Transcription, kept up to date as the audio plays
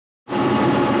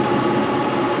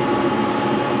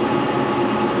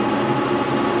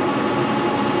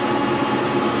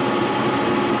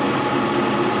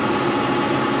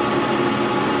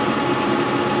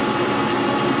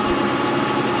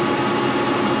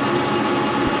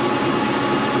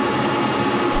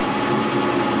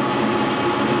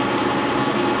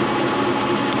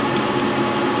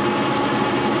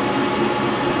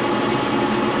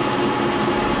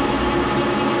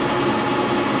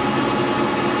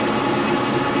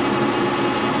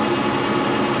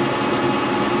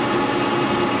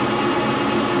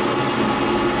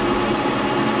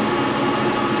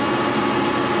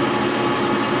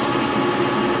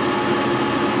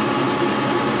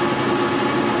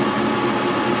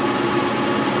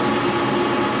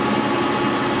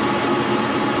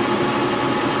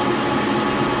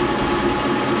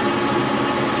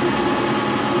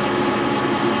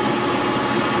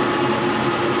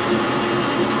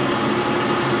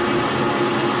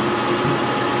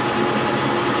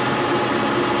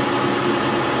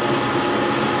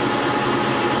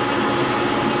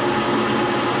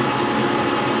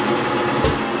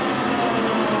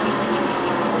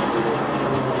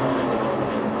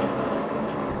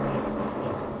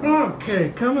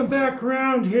Okay, coming back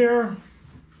around here.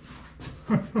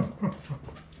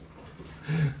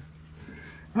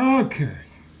 Okay.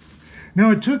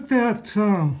 Now I took that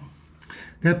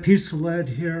that piece of lead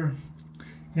here,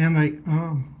 and I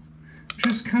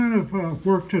just kind of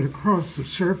worked it across the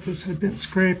surface I've been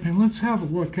scraping. Let's have a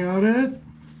look at it.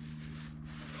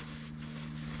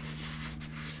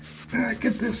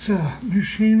 Get this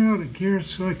machine out of gear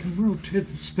so I can rotate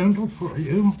the spindle for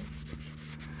you.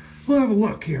 We'll have a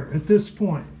look here at this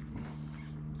point.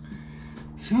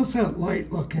 So how's that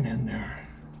light looking in there?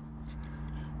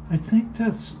 I think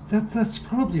that's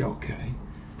probably okay.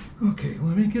 Okay,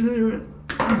 let me get it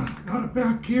out of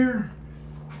back here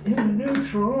in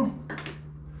neutral.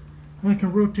 I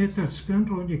can rotate that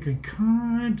spindle and you can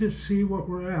kind of see what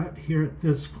we're at here at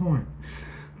this point.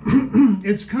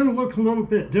 It's kind of look a little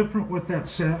bit different with that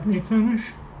satiny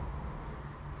finish.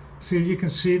 See, you can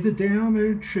see the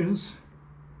damages.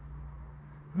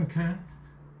 Okay.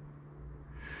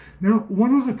 Now,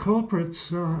 one of the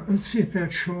culprits, let's see if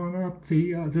that's showing up.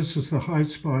 This is the high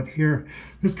spot here.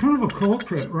 There's kind of a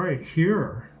culprit right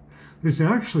here. There's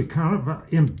actually kind of an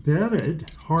embedded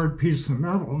hard piece of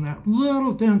metal in that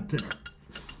little dent there.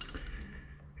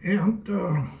 And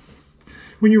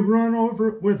when you run over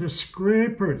it with a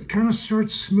scraper, it kind of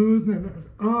starts smoothing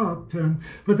it up.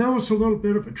 But that was a little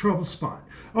bit of a trouble spot.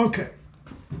 Okay,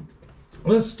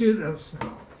 let's do this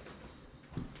now.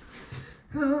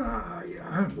 Yeah,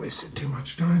 I've wasted too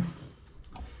much time.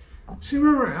 See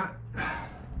where we're at.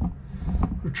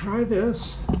 We'll try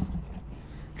this.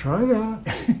 Try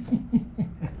that.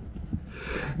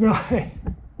 Now, I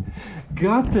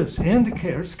got this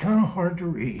indicator. It's kind of hard to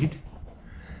read.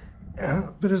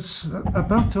 But it's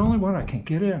about the only one I can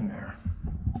get in there.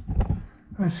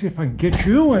 Let's see if I can get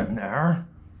you in there.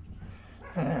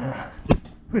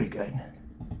 Pretty good.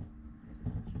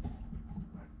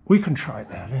 We can try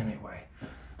that anyway.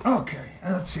 Okay,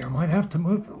 let's see. I might have to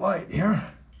move the light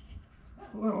here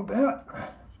a little bit.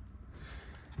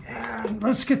 And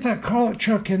let's get that collet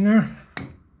chuck in there.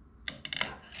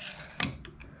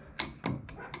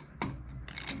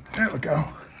 There we go.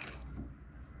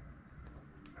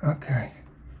 Okay.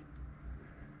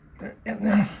 In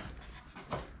there.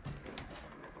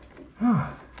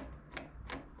 Oh.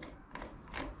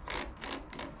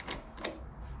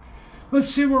 Let's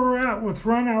see where we're at with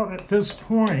runout at this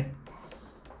point.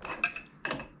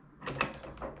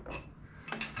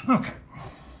 Okay.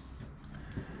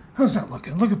 How's that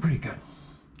looking? Looking pretty good.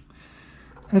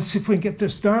 Let's see if we can get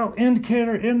this dial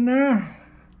indicator in there.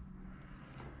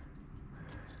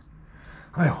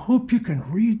 I hope you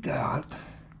can read that.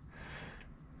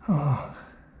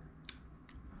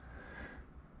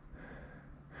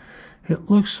 It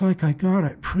looks like I got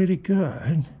it pretty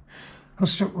good. I'll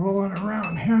start rolling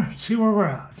around here, see where we're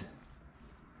at.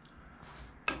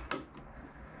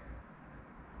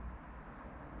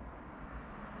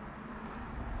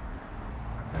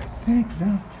 I think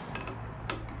that,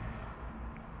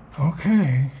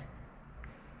 okay.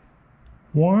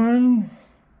 1,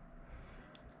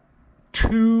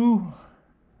 2,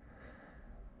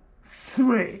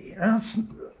 3. Let's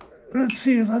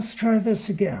see, let's try this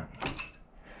again.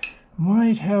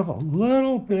 Might have a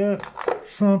little bit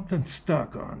something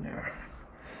stuck on there.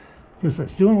 Because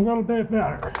it's doing a little bit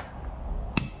better.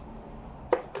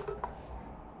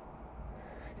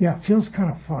 Yeah, it feels kind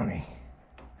of funny.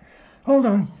 Hold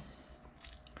on.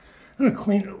 I'm going to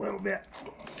clean it a little bit.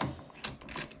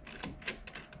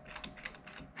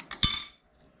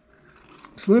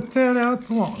 Slip that out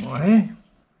the long way.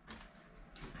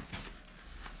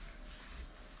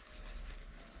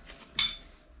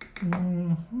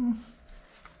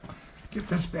 Get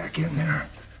this back in there.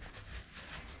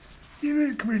 Get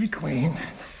it pretty clean.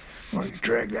 While you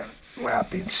drag that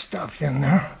lapping stuff in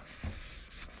there.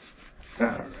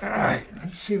 All right,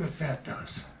 let's see what that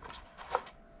does.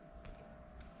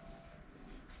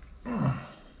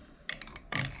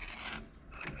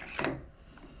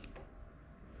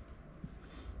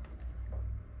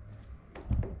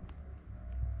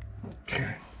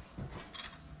 Okay.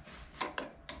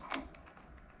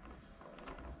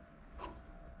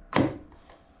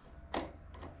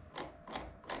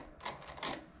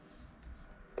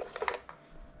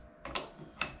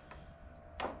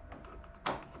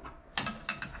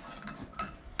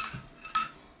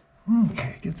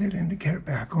 Okay, get that indicator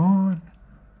back on.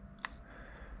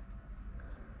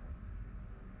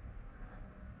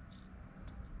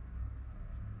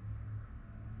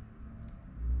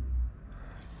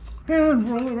 And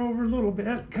roll it over a little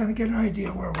bit, kind of get an idea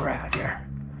where we're at here.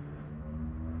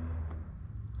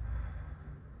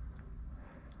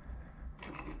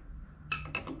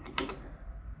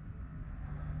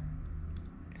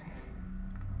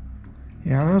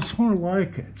 Yeah, that's more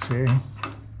like it, see?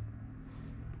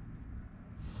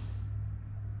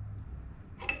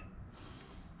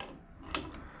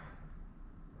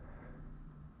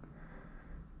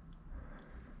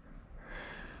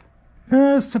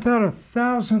 It's about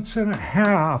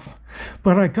 1/1000th,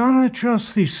 but I gotta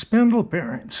adjust these spindle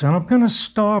bearings, and I'm gonna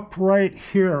stop right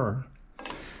here,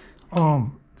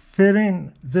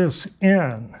 fitting this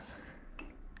in.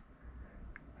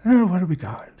 What do we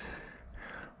got?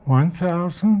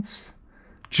 1/1000th,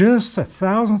 just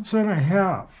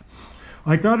 1/1000th.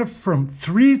 I got it from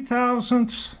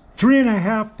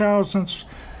 3.5 thousandths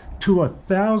to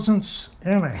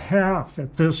 1/1000th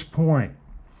at this point.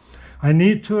 I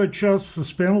need to adjust the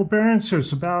spindle bearings.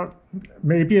 There's about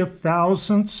maybe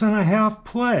 1/1000th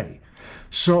play.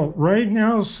 So right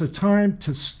now is the time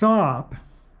to stop.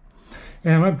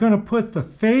 And I'm going to put the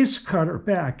face cutter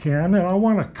back in, and I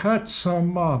want to cut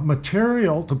some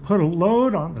material to put a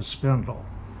load on the spindle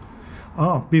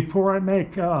before I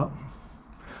make the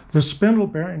spindle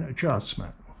bearing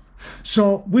adjustment.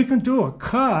 So we can do a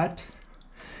cut,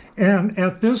 and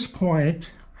at this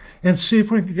point, and see if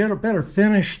we can get a better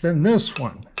finish than this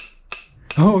one.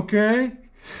 Okay?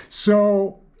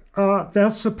 So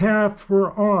that's the path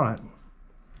we're on.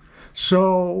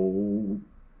 So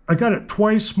I got it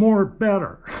twice more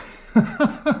better.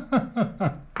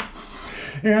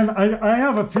 And I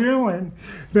have a feeling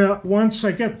that once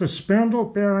I get the spindle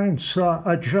bearings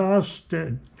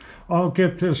adjusted, I'll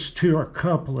get this to a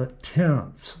couple of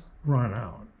tenths run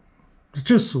out. It's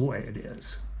just the way it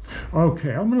is.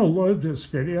 Okay, I'm going to load this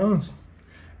video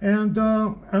and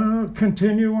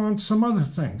continue on some other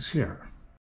things here.